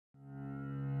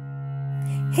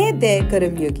Hey there,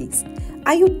 Karamyogis.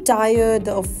 Are you tired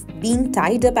of being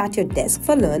tied up at your desk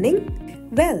for learning?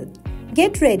 Well,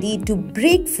 get ready to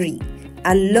break free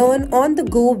and learn on the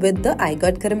go with the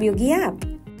iGOT Karmayogi app.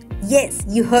 Yes,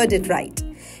 you heard it right.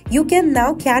 You can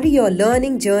now carry your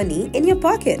learning journey in your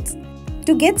pockets.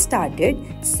 To get started,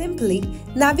 simply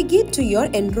navigate to your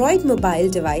Android mobile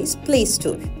device Play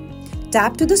Store.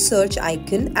 Tap to the search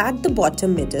icon at the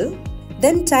bottom middle,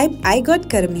 then type iGOT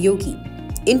Karmayogi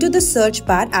into the search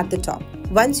bar at the top.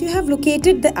 Once you have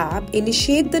located the app,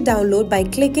 initiate the download by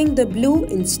clicking the blue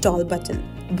install button.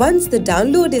 Once the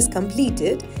download is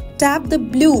completed, tap the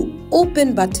blue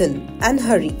open button and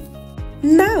hurry.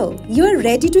 Now you are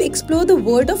ready to explore the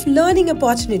world of learning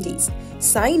opportunities.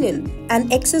 Sign in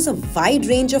and access a wide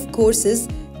range of courses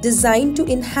designed to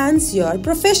enhance your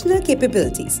professional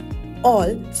capabilities,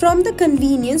 all from the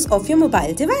convenience of your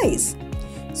mobile device.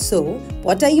 So,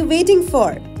 what are you waiting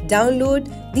for? Download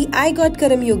the iGOT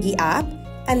Karmayogi app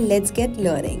and let's get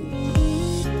learning.